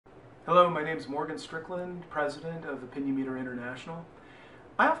Hello, my name is Morgan Strickland, president of Opinionmeter International.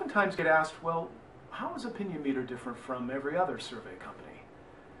 I oftentimes get asked, well, how is Opinionmeter different from every other survey company?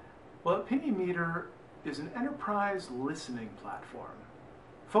 Well, Opinionmeter is an enterprise listening platform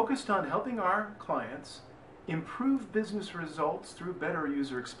focused on helping our clients improve business results through better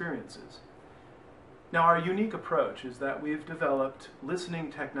user experiences. Now, our unique approach is that we've developed listening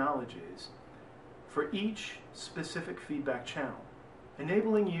technologies for each specific feedback channel,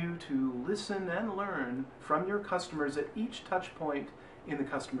 enabling you to listen and learn from your customers at each touch point in the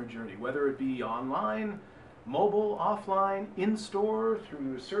customer journey, whether it be online, mobile, offline, in-store,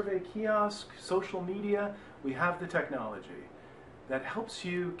 through a survey kiosk, social media. We have the technology that helps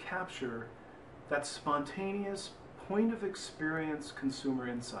you capture that spontaneous point of experience consumer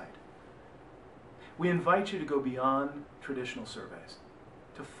insight. We invite you to go beyond traditional surveys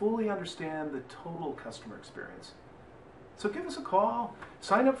to fully understand the total customer experience. So give us a call,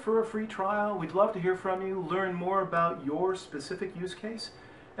 sign up for a free trial. We'd love to hear from you, learn more about your specific use case,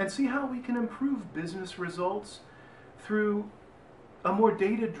 and see how we can improve business results through a more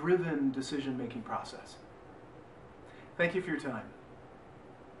data-driven decision-making process. Thank you for your time.